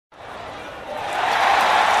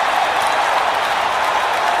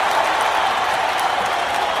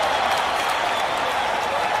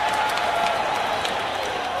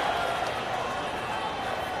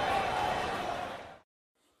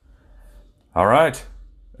All right,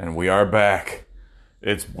 and we are back.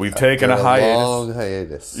 We've taken a hiatus. Long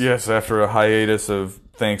hiatus. Yes, after a hiatus of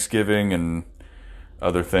Thanksgiving and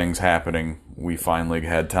other things happening, we finally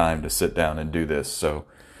had time to sit down and do this. So,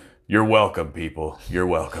 you're welcome, people. You're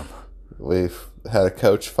welcome. We've had a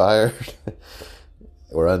coach fired.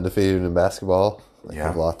 We're undefeated in basketball.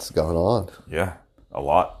 Yeah. Lots going on. Yeah, a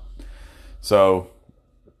lot. So,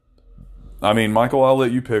 I mean, Michael, I'll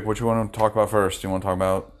let you pick what you want to talk about first. You want to talk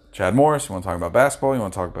about Chad Morris? You want to talk about basketball? You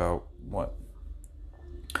want to talk about what?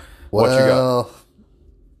 Well, What you got?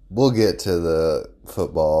 We'll get to the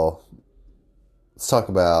football. Let's talk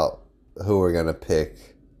about who we're going to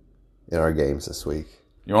pick in our games this week.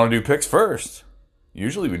 You want to do picks first?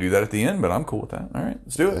 Usually we do that at the end, but I'm cool with that. All right,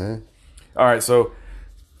 let's do it. Okay. All right, so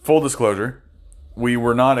full disclosure, we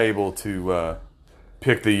were not able to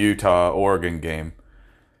pick the Utah-Oregon game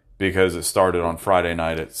because it started on Friday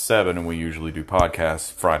night at 7, and we usually do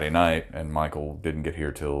podcasts Friday night, and Michael didn't get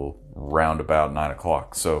here till round about 9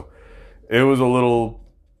 o'clock. So it was a little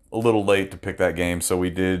late to pick that game, so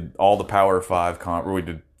we did all the Power 5 we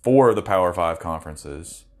did 4 of the Power 5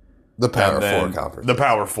 conferences. The Power And then 4 conference. The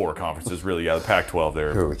Power 4 conferences, really, yeah. The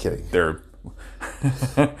Pac-12, Who are we kidding?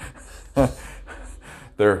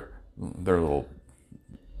 They're little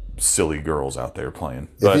silly girls out there playing.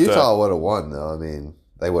 If Utah would have won, though, I mean,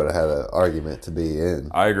 they would have had an argument to be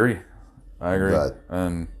in. I agree.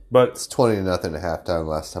 But It's 20-0 at halftime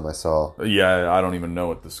last time I saw. yeah, I don't even know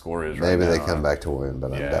what the score is right now. Maybe they come back to win,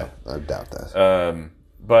 but Yeah. I doubt that.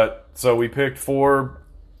 But so we picked 4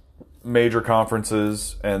 major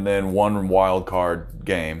conferences and then 1 wild card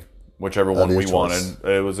game, whichever one your we choice. wanted.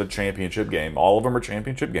 It was a championship game. All of them are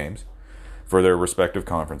championship games for their respective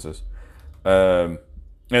conferences.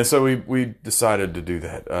 And so we decided to do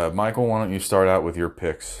that. Michael, why don't you start out with your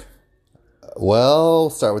picks? Well,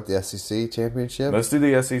 start with the SEC championship. Let's do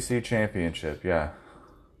the SEC championship. Yeah.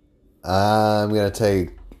 I'm going to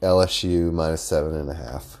take LSU minus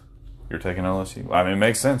 7.5. You're taking LSU? I mean, it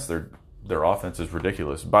makes sense. Their offense is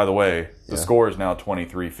ridiculous. By the way, the score is now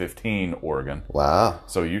 23-15 Oregon. Wow.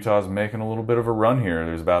 So Utah's making a little bit of a run here.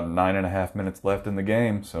 There's about 9.5 minutes left in the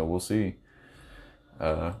game, so we'll see.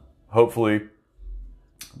 Hopefully,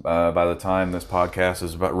 by the time this podcast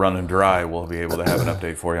is about running dry, we'll be able to have an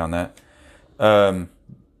update for you on that.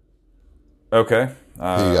 Okay. Who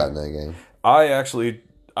you got in that game?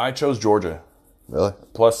 I chose Georgia. Really?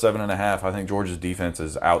 Plus 7.5. I think Georgia's defense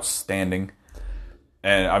is outstanding.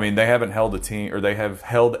 And, I mean, they haven't held they have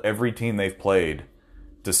held every team they've played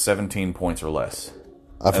to 17 points or less.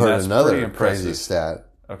 I've And heard that's another pretty impressive. crazy stat.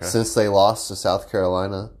 Okay. Since they lost to South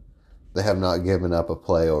Carolina, they have not given up a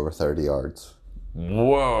play over 30 yards.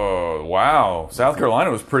 Whoa. Wow. South Carolina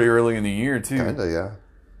was pretty early in the year, too. Kinda, yeah.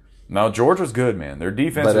 Now, Georgia's good, man. Their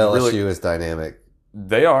defense But is LSU really... is dynamic.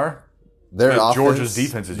 They are. Their But offense, Georgia's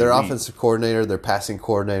defense is their elite. offensive coordinator, their passing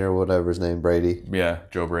coordinator, whatever his name, Brady. Yeah,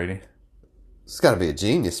 Joe Brady. It's got to be a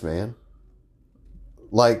genius, man.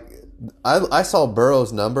 Like, I saw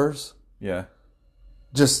Burrow's numbers Yeah.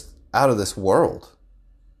 just out of this world.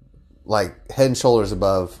 Like, head and shoulders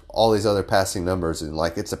above all these other passing numbers, and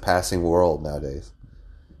like, it's a passing world nowadays.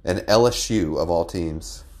 And LSU, of all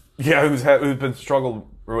teams. Yeah, who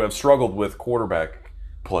have struggled with quarterback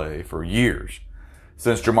play for years.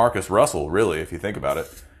 Since Jamarcus Russell, really, if you think about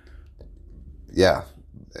it. Yeah,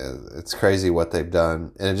 it's crazy what they've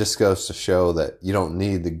done. And it just goes to show that you don't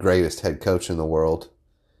need the greatest head coach in the world.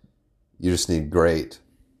 You just need great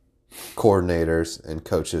coordinators and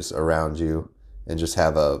coaches around you, and just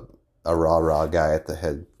have a rah-rah guy at the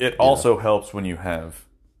head. It also helps when you have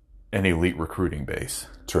an elite recruiting base.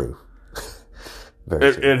 True.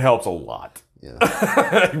 Very true. It helps a lot. Yeah.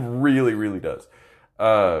 It really, really does.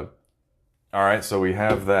 All right, so we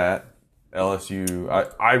have that. LSU.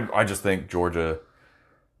 I just think Georgia,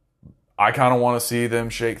 I kind of want to see them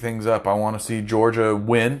shake things up. I want to see Georgia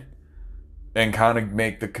win and kind of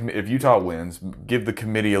make if Utah wins, give the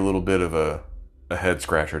committee a little bit of a head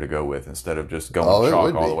scratcher to go with instead of just going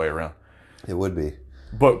chalk all the way around. It would be.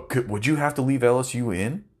 But would you have to leave LSU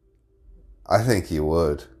in? I think you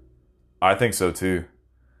would. I think so too.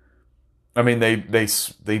 I mean, they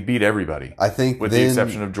beat everybody. I think with the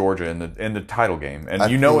exception of Georgia in the title game, and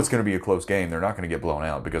it's going to be a close game. They're not going to get blown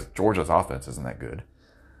out because Georgia's offense isn't that good.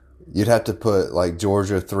 You'd have to put like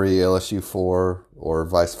Georgia 3, LSU 4, or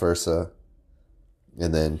vice versa,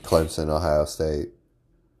 and then Clemson, Ohio State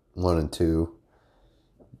 1 and 2.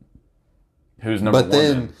 Who's number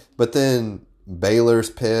one? But then Baylor's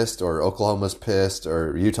pissed, or Oklahoma's pissed,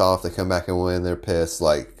 or Utah, if they come back and win, they're pissed.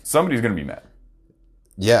 Like, somebody's going to be mad.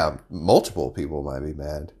 Yeah, multiple people might be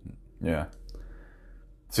mad. Yeah.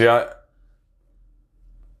 See,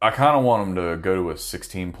 I kind of want them to go to a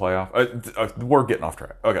 16 playoff. We're getting off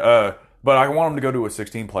track. Okay. But I want them to go to a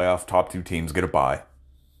 16 playoff. Top 2 teams get a bye,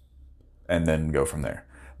 and then go from there.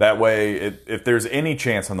 That way, if there's any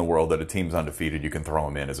chance in the world that a team's undefeated, you can throw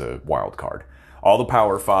them in as a wild card. All the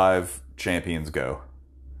Power 5 champions go,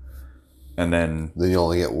 and then you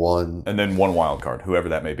only get one, and then one wild card, whoever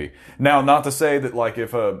that may be. Now, not to say that like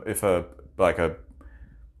if a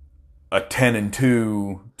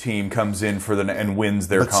 10-2 team comes in and wins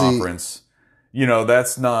their conference,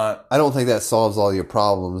 that's not. I don't think that solves all your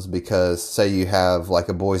problems, because say you have like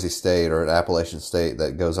a Boise State or an Appalachian State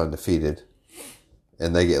that goes undefeated,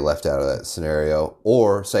 and they get left out of that scenario,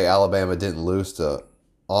 or say Alabama didn't lose to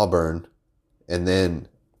Auburn, and then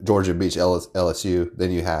Georgia beats LSU, then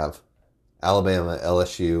you have Alabama,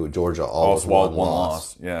 LSU, Georgia all with one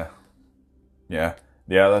loss. Yeah,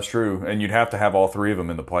 that's true. And you'd have to have all 3 of them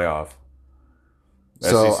in the playoff.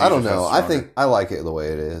 So I don't know. I think I like it the way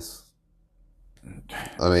it is.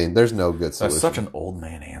 I mean, there's no good solution. That's such an old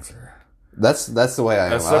man answer. That's the way I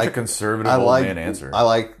am. That's such a conservative old man answer. I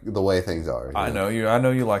like the way things are. I know you. I know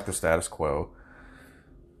you like the status quo.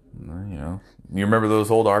 You remember those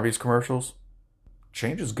old Arby's commercials?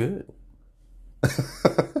 Change is good.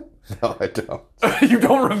 No, I don't. You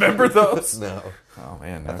don't remember those? No. Oh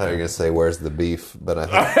man, I thought you were gonna say "Where's the beef?" But I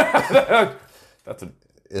think that's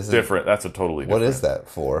a totally different. What is that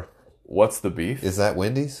for? What's the beef? Is that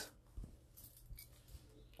Wendy's?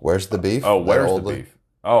 Where's the beef? Oh, where's the beef?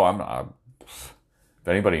 Oh, I'm not. If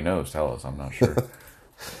anybody knows, tell us. I'm not sure.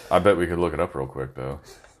 I bet we could look it up real quick though.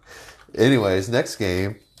 Anyways, next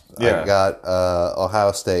game. Yeah. I got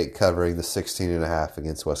Ohio State covering the 16.5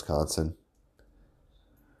 against Wisconsin.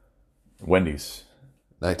 Wendy's.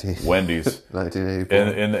 1984.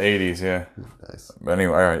 In the 80s, yeah. Nice.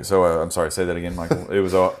 Anyway, all right. So I'm sorry. Say that again, Michael. It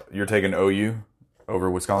was you're taking OU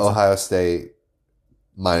over Wisconsin. Ohio State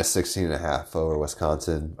minus 16.5 over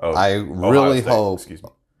Wisconsin. Oh, I really hope Excuse me.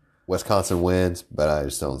 Wisconsin wins, but I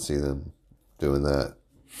just don't see them doing that.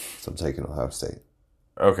 So I'm taking Ohio State.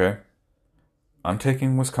 Okay. I'm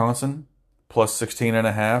taking Wisconsin plus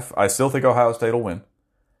 16.5. I still think Ohio State will win,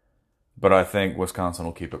 but I think Wisconsin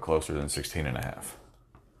will keep it closer than 16.5.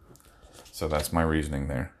 So that's my reasoning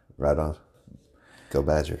there. Right on. Go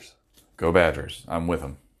Badgers. Go Badgers. I'm with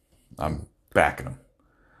them. I'm backing them.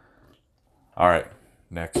 All right.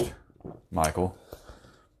 Next, Michael.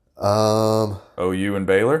 OU and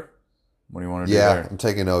Baylor? What do you want to do there? Yeah, I'm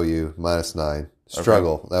taking OU minus 9.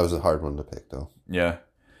 Struggle. Okay. That was a hard one to pick, though. Yeah.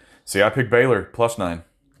 See, I picked Baylor plus 9.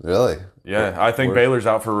 Really? Yeah, I think Baylor's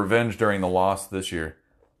out for revenge during the loss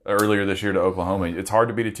earlier this year to Oklahoma. It's hard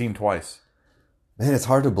to beat a team twice. Man, it's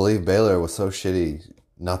hard to believe Baylor was so shitty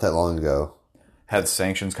not that long ago. Had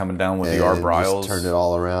sanctions coming down with the Art Briles. Turned it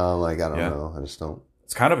all around. I don't know. I just don't.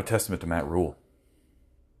 It's kind of a testament to Matt Rule.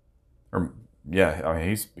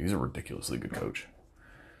 He's a ridiculously good coach.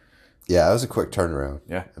 Yeah, it was a quick turnaround.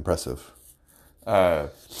 Yeah. Impressive. I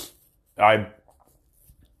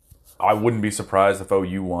wouldn't be surprised if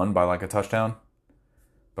OU won by like a touchdown,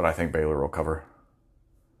 but I think Baylor will cover.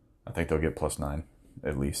 I think they'll get plus 9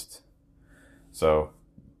 at least. So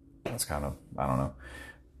that's kind of, I don't know.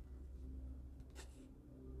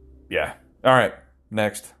 Yeah. All right.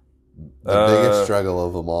 Next. The biggest struggle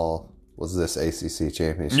of them all was this ACC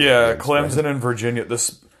championship. Yeah, Clemson and Virginia.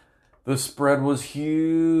 The spread was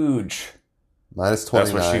huge. Minus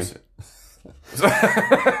 29. That's what she said.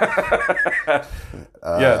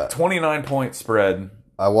 29-point spread.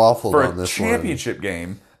 I waffled for on this a championship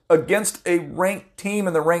game against a ranked team,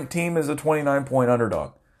 and the ranked team is a 29-point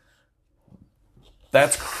underdog.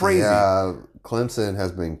 That's crazy. Yeah, Clemson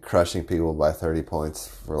has been crushing people by 30 points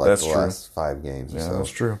for last 5 games. Yeah, that's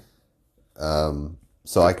true.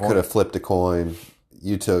 So I could have flipped a coin.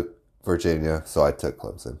 You took Virginia, so I took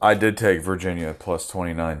Clemson. I did take Virginia plus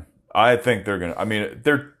 29. I think they're going to...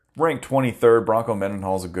 they're ranked 23rd. Bronco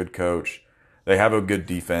Mendenhall's a good coach. They have a good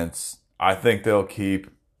defense. I think they'll keep...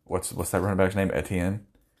 What's that running back's name? Etienne?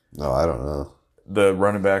 No, I don't know. The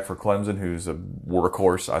running back for Clemson, who's a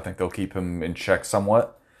workhorse. I think they'll keep him in check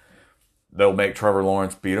somewhat. They'll make Trevor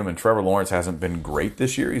Lawrence beat him, and Trevor Lawrence hasn't been great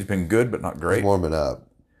this year. He's been good, but not great. He's warming up.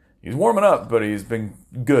 He's warming up, but he's been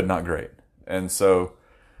good, not great. And so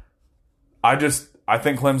I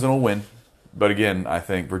think Clemson will win. But again, I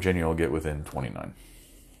think Virginia will get within 29.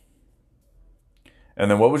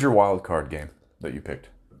 And then what was your wild card game that you picked?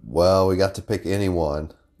 Well, we got to pick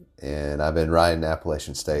anyone, and I've been riding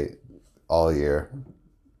Appalachian State all year.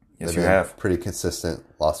 Yes, you have. Pretty consistent.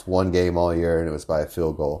 Lost one game all year, and it was by a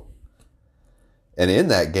field goal. And in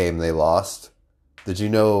that game they lost. Did you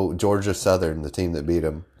know Georgia Southern, the team that beat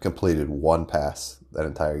them, completed one pass that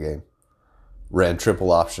entire game? ran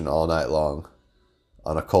triple option all night long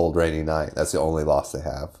on a cold, rainy night. That's the only loss they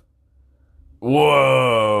have.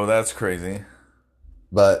 Whoa, that's crazy.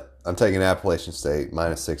 But I'm taking Appalachian State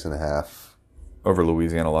 -6.5 Over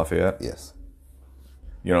Louisiana Lafayette? Yes.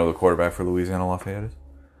 You know who the quarterback for Louisiana Lafayette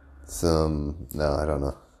is? No, I don't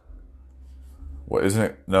know. What, isn't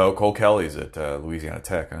it? No, Cole Kelly's at Louisiana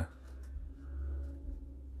Tech, huh?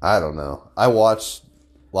 I don't know. I watched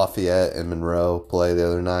Lafayette and Monroe play the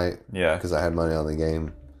other night. Yeah. Because I had money on the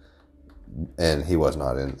game. And he was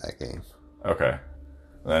not in that game. Okay.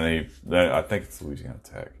 Then I think it's Louisiana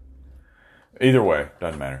Tech. Either way,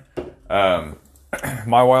 doesn't matter.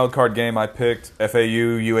 My wild card game, I picked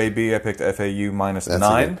FAU, UAB. I picked FAU -9. That's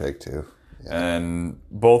a good pick, too. Yeah. And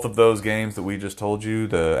both of those games that we just told you,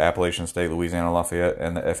 the Appalachian State, Louisiana Lafayette,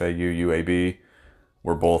 and the FAU, UAB,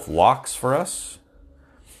 were both locks for us.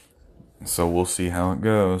 So we'll see how it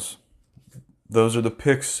goes. Those are the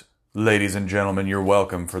picks, ladies and gentlemen. You're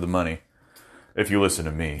welcome for the money. If you listen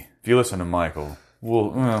to me. If you listen to Michael, I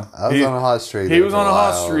was on a hot streak. He was on a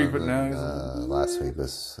hot streak, but now last week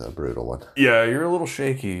was a brutal one. Yeah, you're a little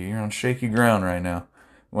shaky. You're on shaky ground right now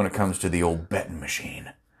when it comes to the old betting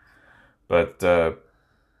machine. But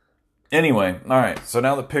anyway, all right. So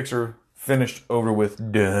now the picks are finished, over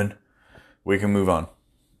with, done. We can move on.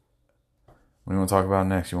 What do you want to talk about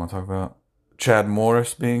next? You want to talk about Chad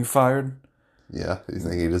Morris being fired? Yeah, you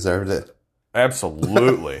think he deserved it?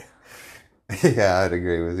 Absolutely. Yeah, I'd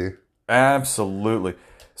agree with you. Absolutely.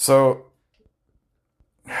 So,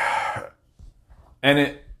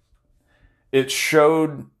 and it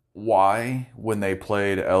showed why when they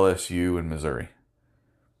played LSU and Missouri.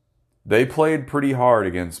 They played pretty hard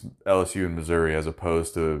against LSU and Missouri as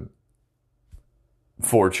opposed to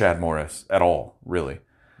for Chad Morris at all, really.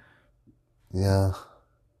 Yeah.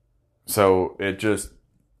 So it just,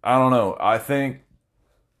 I don't know. I think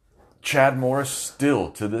Chad Morris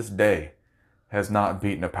still, to this day, has not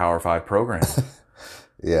beaten a Power 5 program.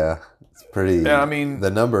 Yeah. It's pretty. Yeah, I mean, the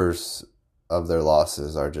numbers of their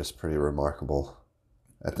losses are just pretty remarkable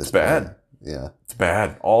at this it's bad. point. Yeah. It's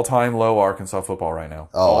bad. All-time low Arkansas football right now.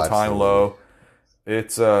 Oh, all-time low.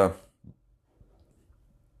 It's, I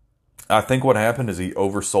think what happened is he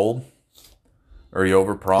oversold. Or he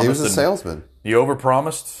overpromised. He was a salesman. He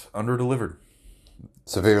overpromised, underdelivered.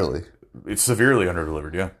 Severely. It's severely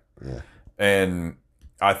underdelivered, yeah. Yeah. And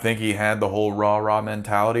I think he had the whole rah-rah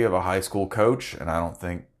mentality of a high school coach, and I don't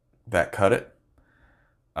think that cut it.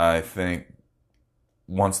 I think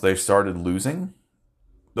once they started losing,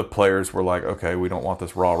 the players were like, okay, we don't want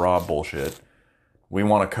this rah-rah bullshit. We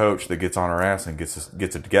want a coach that gets on our ass and gets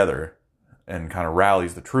it together and kind of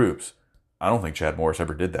rallies the troops. I don't think Chad Morris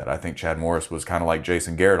ever did that. I think Chad Morris was kind of like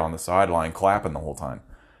Jason Garrett on the sideline clapping the whole time.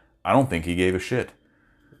 I don't think he gave a shit.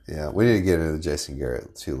 Yeah, we need to get into Jason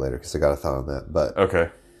Garrett too later because I got a thought on that. But okay,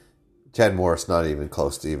 Chad Morris not even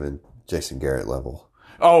close to even Jason Garrett level.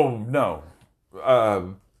 Oh no,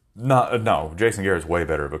 no. Jason Garrett's way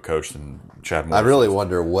better of a coach than Chad Morris. I really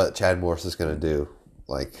wonder what Chad Morris is going to do.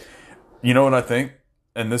 Like, you know what I think?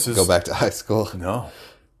 And this is go back to high school. No,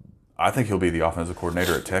 I think he'll be the offensive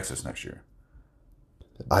coordinator at Texas next year.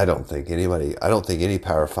 I don't think any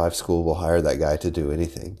Power 5 school will hire that guy to do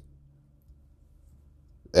anything.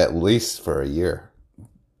 At least for a year.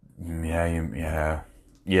 Yeah.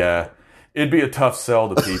 It'd be a tough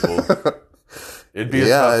sell to people. It'd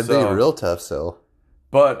be a real tough sell.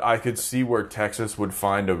 But I could see where Texas would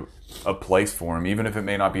find a place for him, even if it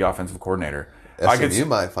may not be offensive coordinator. SMU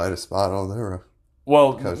might find a spot on there.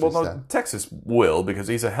 Well, no, Texas will, because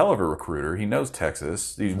he's a hell of a recruiter. He knows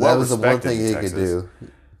Texas. He's well respected. That was the one thing he could do.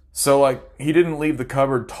 So, like, he didn't leave the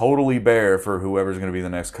cupboard totally bare for whoever's going to be the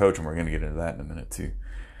next coach, and we're going to get into that in a minute, too.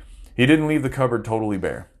 He didn't leave the cupboard totally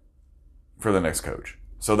bare for the next coach.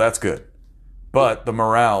 So that's good. But the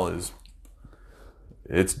morale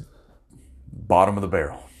it's bottom of the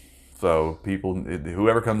barrel. So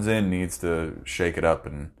whoever comes in needs to shake it up.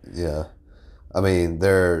 Yeah. I mean,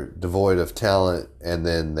 they're devoid of talent, and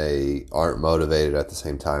then they aren't motivated at the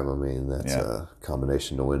same time. I mean, that's a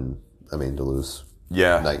combination to lose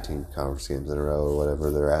 19 conference games in a row or whatever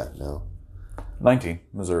they're at now. 19.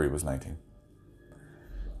 Missouri was 19.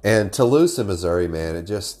 And to lose to Missouri, man,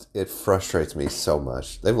 it frustrates me so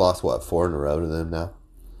much. They've lost, 4 in a row to them now?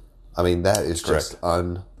 I mean, that is just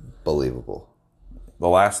unbelievable. The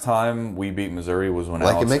last time we beat Missouri was when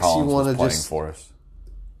Alex Collins was playing for us.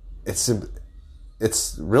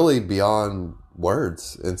 It's really beyond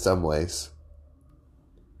words in some ways.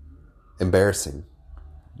 Embarrassing.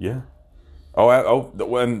 Yeah.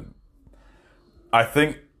 When I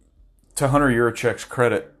think, to Hunter Yurachek's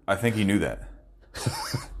credit, I think he knew that.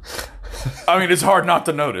 I mean, it's hard not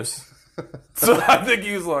to notice. So I think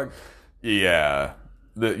he was like, yeah,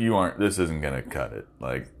 this isn't going to cut it.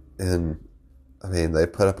 Like, And, I mean, they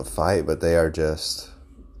put up a fight, but they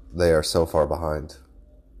are so far behind.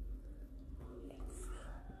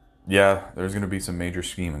 yeah, there's going to be some major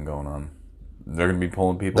scheming going on. They're going to be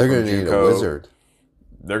pulling people They're from going to need a JUCO. wizard.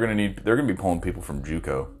 They're going to be pulling people from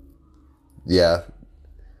JUCO Yeah.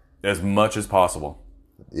 as much as possible.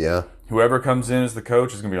 Yeah. Whoever comes in as the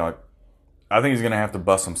coach is going to be like, I think he's going to have to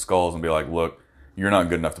bust some skulls and be like, look, you're not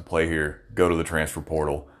good enough to play here. Go to the transfer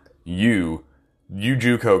portal. You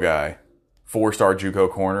JUCO guy, 4-star JUCO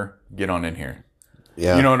corner, get on in here.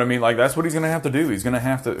 Yeah. You know what I mean? Like, that's what he's going to have to do. He's going to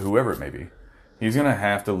have to, whoever it may be, he's going to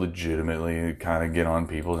have to legitimately kind of get on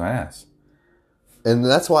people's ass. And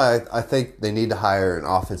that's why I think they need to hire an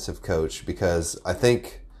offensive coach, because I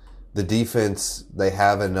think the defense, they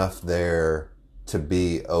have enough there to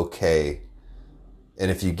be okay.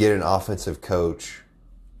 And if you get an offensive coach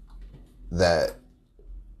that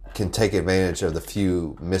can take advantage of the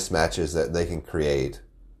few mismatches that they can create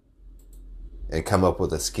and come up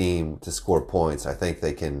with a scheme to score points, I think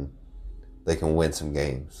they can win some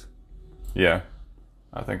games. Yeah,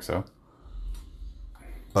 I think so.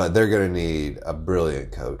 But they're going to need a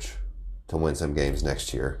brilliant coach to win some games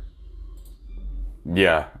next year.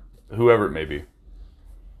 Yeah, whoever it may be.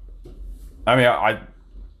 I mean, I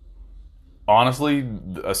honestly,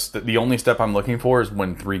 the only step I'm looking for is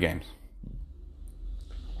win 3 games.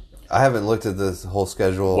 I haven't looked at this whole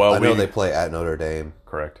schedule. Well, I know they play at Notre Dame.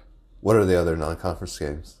 Correct. What are the other non-conference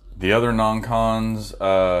games? The other non-cons,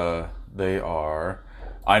 they are...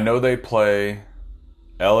 I know they play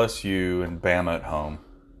LSU and Bama at home.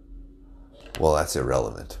 Well, that's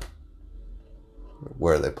irrelevant.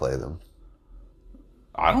 Where they play them.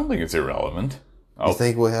 I don't think it's irrelevant. You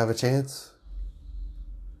think we have a chance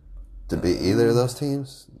to beat either of those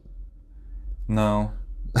teams? No.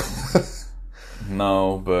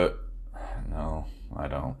 No, I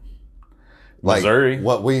don't. Like, Missouri.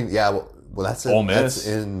 Well, that's Ole Miss. That's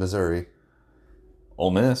in Missouri.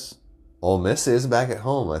 Ole Miss. Ole Miss is back at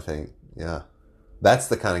home, I think. Yeah. That's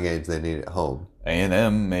the kind of games they need at home.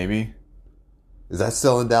 A&M, maybe. Is that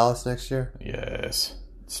still in Dallas next year? Yes.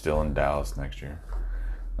 It's still in Dallas next year.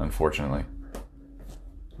 Unfortunately.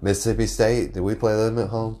 Mississippi State, did we play them at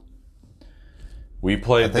home? We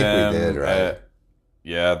played them. I think we did, right?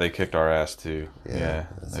 Yeah, they kicked our ass too. Yeah,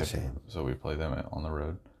 that's a shame. So we played them on the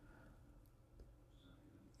road.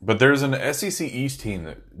 But there's an SEC East team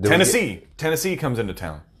that... Tennessee comes into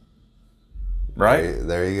town. Right?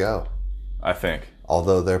 There you go. I think.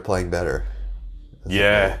 Although they're playing better.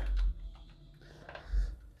 Yeah.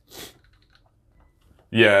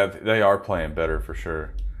 Yeah, they are playing better for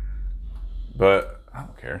sure. But I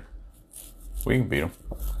don't care. We can beat them.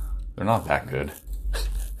 They're not that good.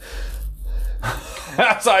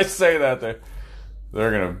 As I say that, they're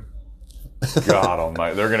going to... God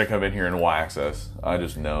almighty. They're going to come in here and wax us. I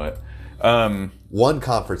just know it. One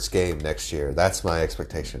conference game next year. That's my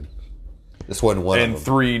expectation. Just one of And them.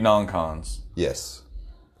 3 non-cons. Yes.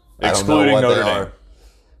 Excluding I don't know what Notre they Dame. are.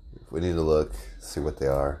 We need to look, see what they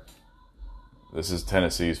are. This is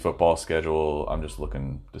Tennessee's football schedule. I'm just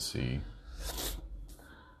looking to see.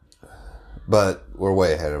 But we're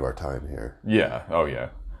way ahead of our time here. Yeah. Oh, yeah.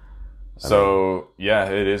 So, yeah,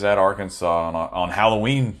 it is at Arkansas on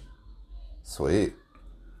Halloween. Sweet.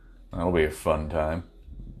 That'll be a fun time.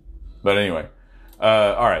 But anyway.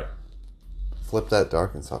 All right. Flip that to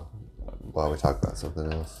Arkansas while we talk about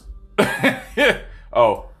something else.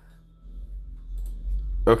 Oh.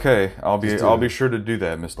 Okay. I'll be sure to do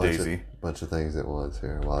that, Miss Daisy. Bunch of things at once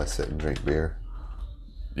here while I sit and drink beer.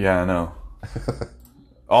 Yeah, I know.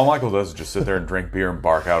 All Michael does is just sit there and drink beer and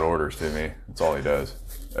bark out orders to me. That's all he does.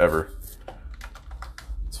 Ever.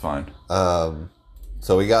 It's fine.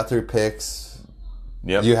 So we got through picks.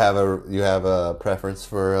 Yep. You have a preference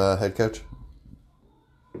for head coach?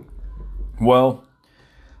 Well,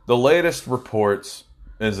 the latest reports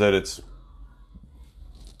is that it's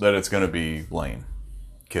going to be Lane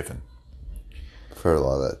Kiffin. I've heard a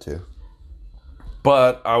lot of that too.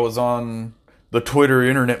 But I was on the Twitter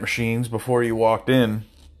internet machines before you walked in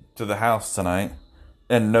to the house tonight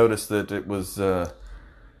and noticed that it was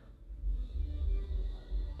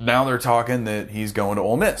now they're talking that he's going to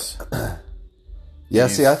Ole Miss. Yeah,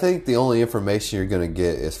 see, I think the only information you're going to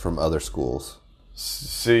get is from other schools.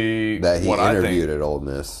 See, That he what interviewed at Ole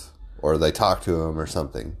Miss. Or they talked to him or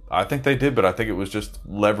something. I think they did, but I think it was just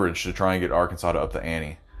leverage to try and get Arkansas to up the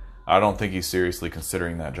ante. I don't think he's seriously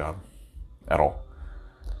considering that job at all.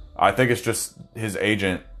 I think it's just his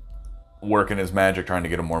agent working his magic trying to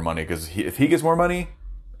get him more money, because if he gets more money,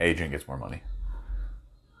 agent gets more money.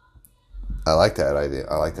 I like that idea.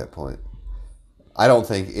 I like that point. I don't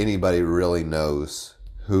think anybody really knows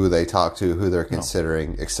who they talk to, who they're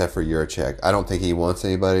considering, except for Juracek. I don't think he wants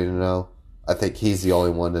anybody to know. I think he's the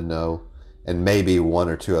only one to know, and maybe one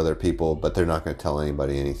or two other people, but they're not going to tell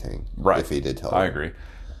anybody anything. Right. If he did tell I them. agree.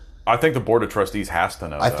 I think the board of trustees has to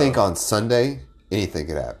know. I think on Sunday, anything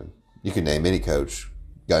could happen. You can name any coach.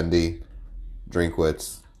 Gundy,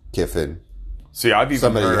 Drinkwitz, Kiffin. See, I've even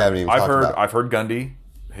Somebody you haven't even talked about. I've heard Gundy.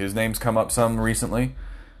 His name's come up some recently.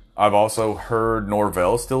 I've also heard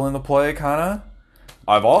Norvell still in the play, kind of.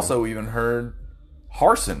 I've also even heard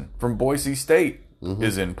Harsin from Boise State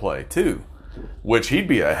is in play, too. Which he'd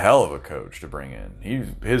be a hell of a coach to bring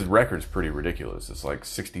in. His record's pretty ridiculous. It's like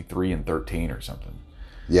 63-13 or something.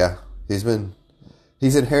 Yeah,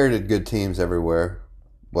 he's inherited good teams everywhere.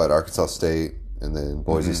 Arkansas State and then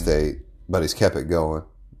Boise State, but he's kept it going.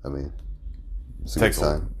 I mean, it's a good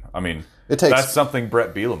sign. That's something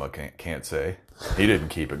Brett Bielema can't say. He didn't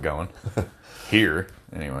keep it going here,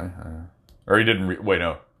 anyway. Or he didn't.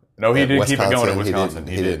 No, he didn't keep it going at Wisconsin.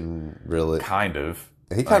 He didn't really. Kind of.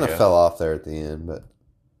 He kind of fell off there at the end, but.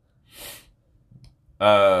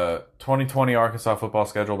 2020 Arkansas football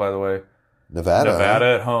schedule, by the way. Nevada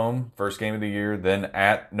at home, first game of the year. Then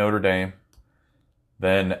at Notre Dame.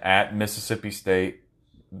 Then at Mississippi State.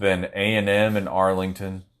 Then A&M in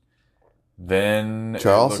Arlington. Then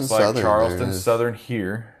Charleston it looks like Southern. Charleston Southern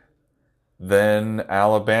here. Then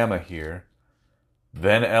Alabama here.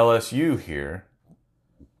 Then LSU here.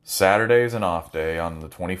 Saturday's an off day on the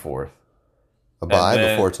 24th. A bye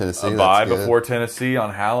before Tennessee. A bye before Tennessee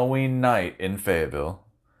on Halloween night in Fayetteville.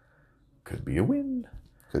 Could be a win.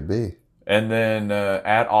 Could be. And then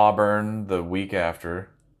at Auburn the week after.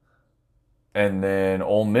 And then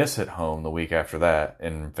Ole Miss at home the week after that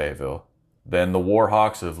in Fayetteville. Then the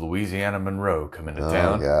Warhawks of Louisiana Monroe come into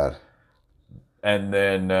town. Oh, God. And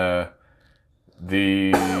then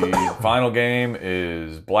the final game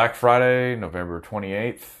is Black Friday, November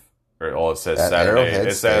 28th. It says at Saturday.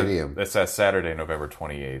 Arrowhead Stadium. It says Saturday, November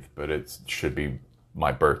 28th, but it should be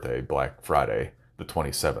my birthday, Black Friday, the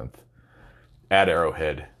 27th, at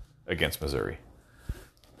Arrowhead against Missouri.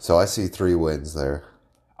 So I see 3 wins there.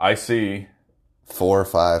 I see 4 or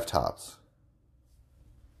 5 tops.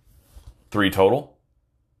 3 total.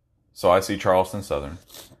 So I see Charleston Southern.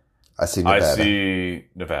 I see Nevada. I see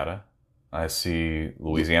Nevada. I see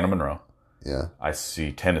Louisiana Monroe. Yeah. I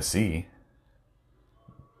see Tennessee.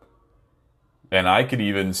 And I could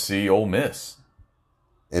even see Ole Miss.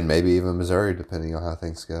 And maybe even Missouri, depending on how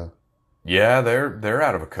things go. Yeah, they're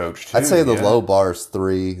out of a coach, too. I'd say the low bar's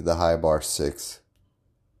 3, the high bar's 6.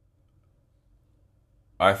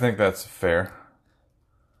 I think that's fair.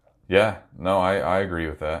 Yeah, no, I agree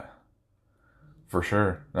with that. For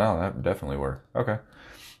sure. No, that would definitely work. Okay.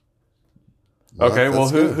 Okay, well,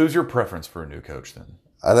 who's your preference for a new coach then?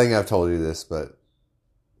 I think I've told you this, but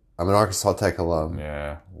I'm an Arkansas Tech alum.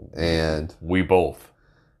 Yeah. And we both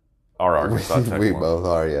are Arkansas Tech we alum. both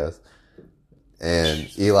are, yes. And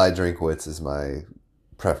Eli Drinkwitz is my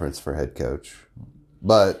preference for head coach.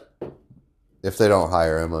 But if they don't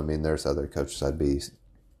hire him, I mean, there's other coaches I'd be.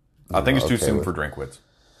 I think it's too soon for Drinkwitz.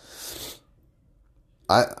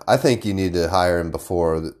 I think you need to hire him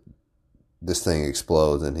before this thing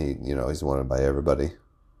explodes and he's wanted by everybody.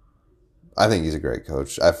 I think he's a great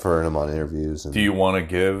coach. I've heard him on interviews. And do you want to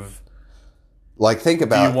give? Think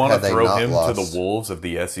about. Do you want to throw him to the wolves of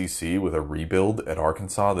the SEC with a rebuild at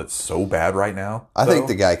Arkansas that's so bad right now? I think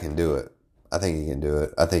the guy can do it. I think he can do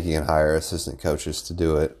it. I think he can hire assistant coaches to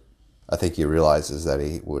do it. I think he realizes that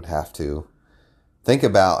he would have to. Think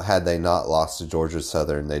about had they not lost to Georgia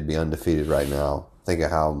Southern, they'd be undefeated right now. Think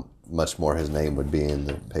of how much more his name would be in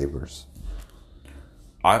the papers.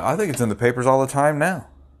 I think it's in the papers all the time now.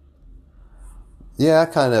 Yeah,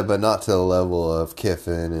 kind of, but not to the level of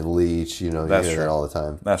Kiffin and Leach. You That's hear true. that all the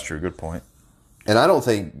time. That's true. Good point. And I don't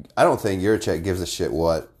think Juracek gives a shit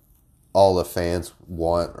what all the fans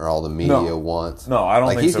want or all the media wants. No, I don't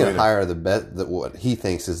think so he's going either. to hire what he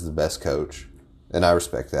thinks is the best coach, and I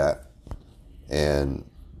respect that. And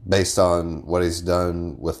based on what he's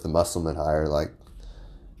done with the Musselman hire,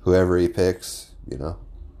 whoever he picks,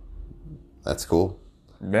 that's cool.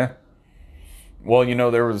 Yeah. Well,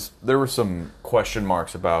 there were some question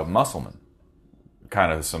marks about Musselman,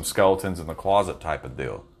 kind of some skeletons in the closet type of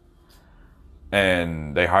deal,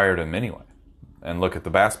 and they hired him anyway. And look at the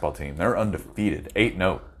basketball team; they're undefeated,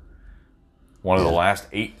 8-0. One of the last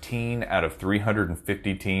 18 out of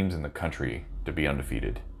 350 teams in the country to be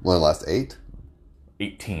undefeated. One of the last 8?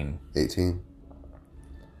 18. 18.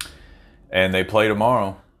 And they play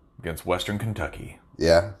tomorrow against Western Kentucky.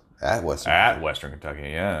 Yeah, at Western. At Western Kentucky,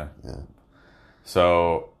 yeah.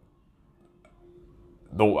 So,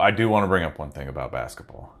 Though I do want to bring up one thing about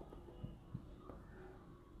basketball.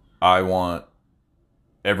 I want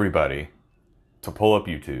everybody to pull up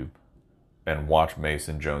YouTube and watch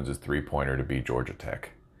Mason Jones's 3-pointer to beat Georgia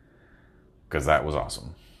Tech. Because that was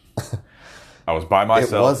awesome. I was by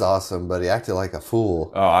myself. It was awesome, but he acted like a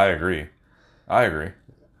fool. Oh, I agree.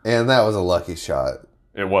 And that was a lucky shot.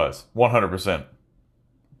 It was 100%.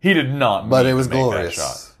 He did not, but it was make glorious that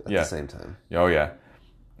shot. at the same time. Oh yeah.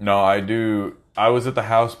 No, I do. I was at the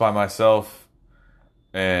house by myself,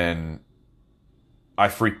 and I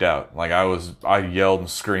freaked out. Like I yelled and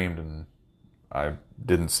screamed, and I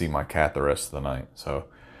didn't see my cat the rest of the night. So,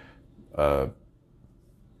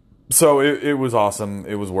 it was awesome.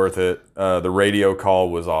 It was worth it. The radio call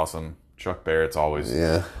was awesome. Chuck Barrett's always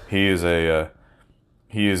He is a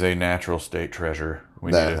natural state treasure.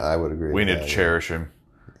 I would agree. We need to cherish him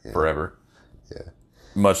forever. Yeah,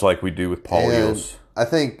 much like we do with Paul Eels. I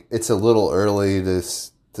think it's a little early to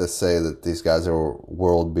say that these guys are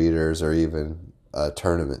world beaters or even a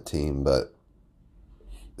tournament team, but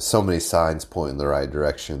so many signs point in the right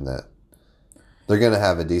direction that they're going to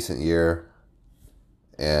have a decent year,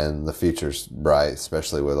 and the future's bright,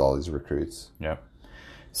 especially with all these recruits. Yeah.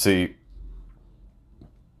 See,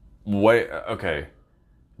 okay.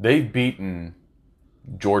 They've beaten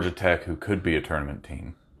Georgia Tech, who could be a tournament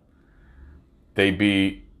team. They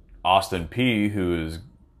beat Austin Peay, who is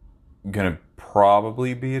going to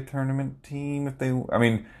probably be a tournament team if they... I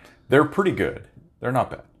mean, they're pretty good. They're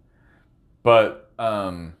not bad. But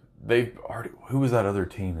they've already... Who was that other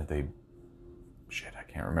team that they... Shit, I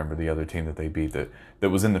can't remember the other team that they beat that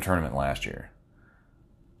was in the tournament last year.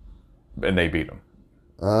 And they beat them.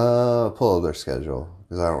 Pull up their schedule,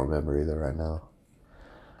 because I don't remember either right now.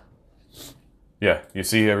 Yeah, you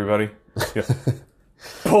see everybody? Yeah.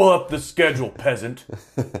 Pull up the schedule, peasant.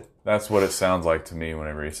 That's what it sounds like to me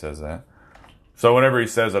whenever he says that. So whenever he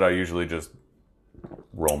says it, I usually just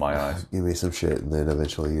roll my eyes. Give me some shit, and then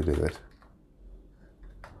eventually you do it.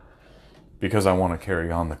 Because I want to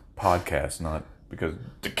carry on the podcast, not because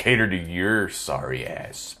to cater to your sorry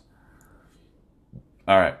ass.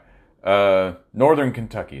 All right. Northern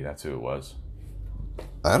Kentucky, that's who it was.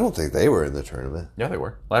 I don't think they were in the tournament. Yeah, they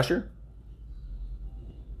were. Last year?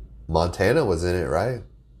 Montana was in it, right?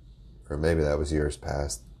 Or maybe that was years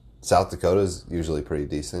past. South Dakota's usually pretty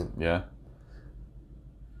decent. Yeah.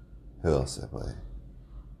 Who else did they play?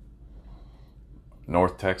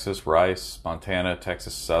 North Texas, Rice, Montana,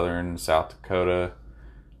 Texas Southern, South Dakota,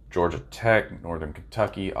 Georgia Tech, Northern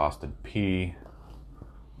Kentucky, Austin Peay.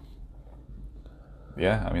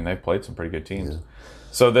 Yeah, I mean, they've played some pretty good teams. Yeah.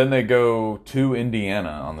 So then they go to Indiana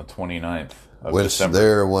on the 29th of December.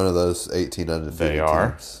 They're one of those 18 undefeated They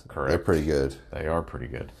are, teams. Correct. They're pretty good. They are pretty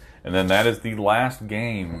good. And then that is the last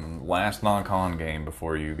non-con game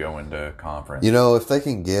before you go into conference. You know, if they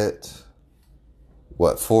can get,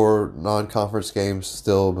 4 non-conference games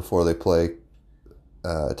still before they play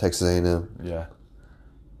Texas A&M? Yeah.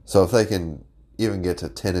 So if they can even get to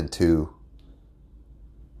 10-2,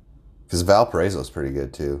 because Valparaiso's pretty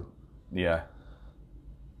good too. Yeah.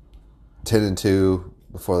 10-2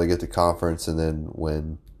 before they get to conference, and then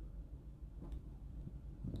win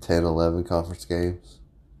 10, 11 conference games.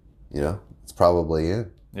 You know, it's probably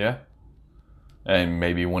in. Yeah. And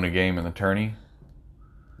maybe win a game in the tourney.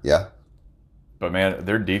 Yeah. But man,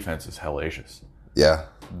 their defense is hellacious. Yeah.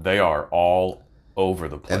 They are all over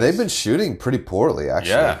the place. And they've been shooting pretty poorly,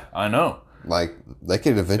 actually. Yeah, I know. Like, they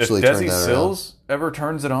could eventually turn that around. If Desi Sills ever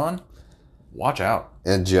turns it on, watch out.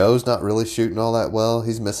 And Joe's not really shooting all that well.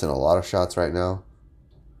 He's missing a lot of shots right now.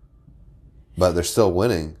 But they're still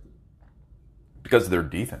winning. Because of their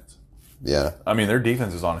defense. Yeah. I mean, their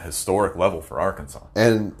defense is on a historic level for Arkansas.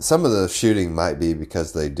 And some of the shooting might be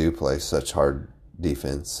because they do play such hard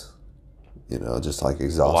defense. You know, just like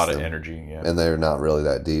exhaust a lot of them. energy, yeah. And they're not really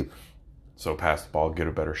that deep. So pass the ball, get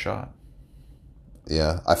a better shot.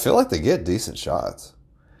 Yeah. I feel like they get decent shots.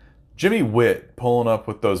 Jimmy Witt pulling up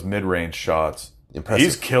with those mid-range shots. Impressive.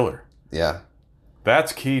 He's killer. Yeah.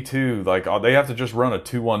 That's key, too. Like, they have to just run a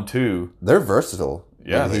 2-1-2. They're versatile.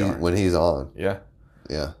 Yeah, when he's on. Yeah.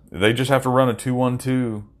 Yeah. They just have to run a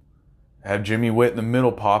 2-1-2, have Jimmy Witt in the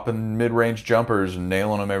middle popping mid-range jumpers and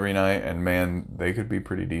nailing them every night, and man, they could be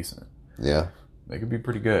pretty decent. Yeah. They could be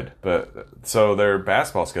pretty good. But so their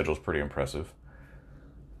basketball schedule is pretty impressive.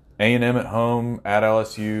 A&M at home, at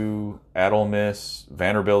LSU, at Ole Miss,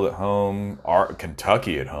 Vanderbilt at home,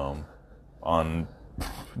 Kentucky at home on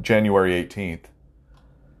January 18th,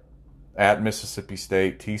 at Mississippi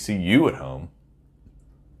State, TCU at home,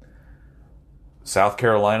 South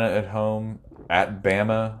Carolina at home, at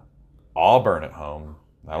Bama, Auburn at home.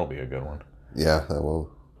 That'll be a good one. Yeah, that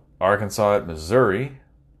will. Arkansas at Missouri,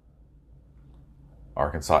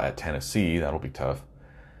 Arkansas at Tennessee. That'll be tough.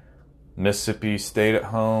 Mississippi State at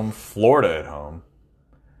home. Florida at home.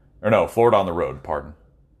 Or no, Florida on the road, pardon.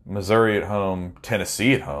 Missouri at home.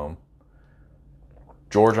 Tennessee at home.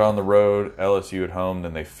 Georgia on the road. LSU at home.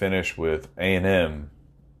 Then they finish with A&M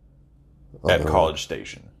at College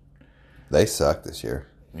Station. They suck this year.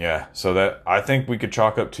 Yeah, so that I think we could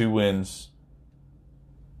chalk up 2 wins,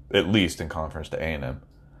 at least in conference, to A&M.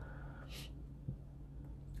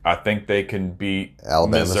 I think they can beat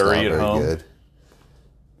Alabama's Missouri not at very home. good.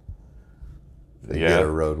 They Yeah, get a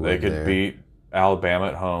road win they could there. beat Alabama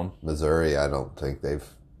at home. Missouri, I don't think they're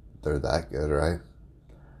that good, right?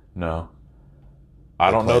 No. I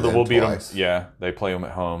They don't play know that them we'll beat them. twice. Yeah, they play them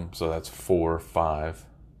at home, so that's 4, 5.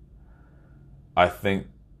 I think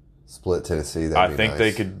Split Tennessee, that'd be nice.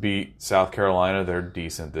 they could beat South Carolina. They're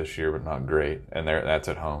decent this year, but not great, and that's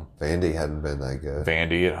at home. Vandy hadn't been that good.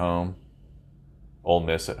 Vandy at home. Ole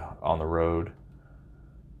Miss on the road.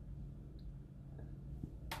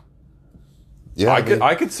 Yeah,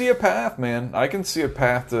 I could see a path, man. I can see a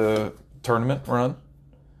path to tournament run.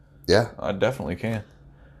 Yeah, I definitely can.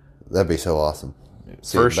 that'd be so awesome.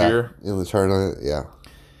 See First them back year. in the tournament, yeah.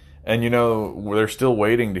 And, they're still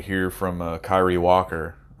waiting to hear from Kyrie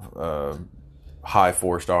Walker, high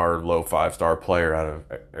 4-star, low 5-star player out of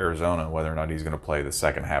Arizona, whether or not he's going to play the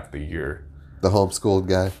second half of the year. The homeschooled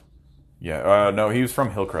guy. Yeah, no, he was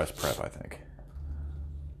from Hillcrest Prep, I think.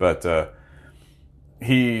 But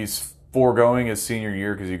he's foregoing his senior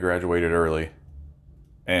year because he graduated early.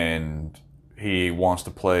 And he wants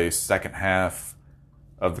to play second half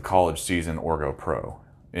of the college season or go pro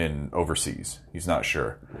in overseas. He's not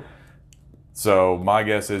sure. So my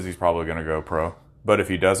guess is he's probably going to go pro. But if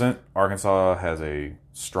he doesn't, Arkansas has a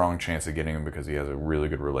strong chance of getting him because he has a really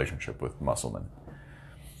good relationship with Musselman.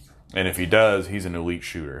 And if he does, he's an elite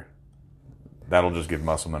shooter. That'll just give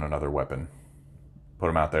Musselman another weapon. Put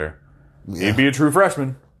him out there. Yeah. He'd be a true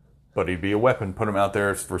freshman, but he'd be a weapon. Put him out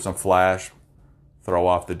there for some flash, throw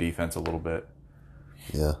off the defense a little bit.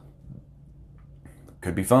 Yeah.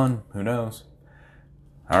 Could be fun. Who knows?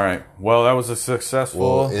 All right. Well, that was a successful...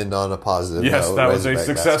 We'll end on a positive Yes, note. that was a Razorback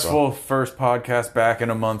successful basketball. first podcast back in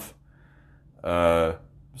a month.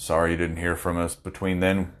 Sorry you didn't hear from us. Between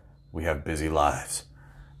then, we have busy lives.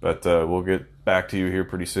 But we'll get back to you here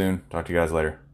pretty soon. Talk to you guys later.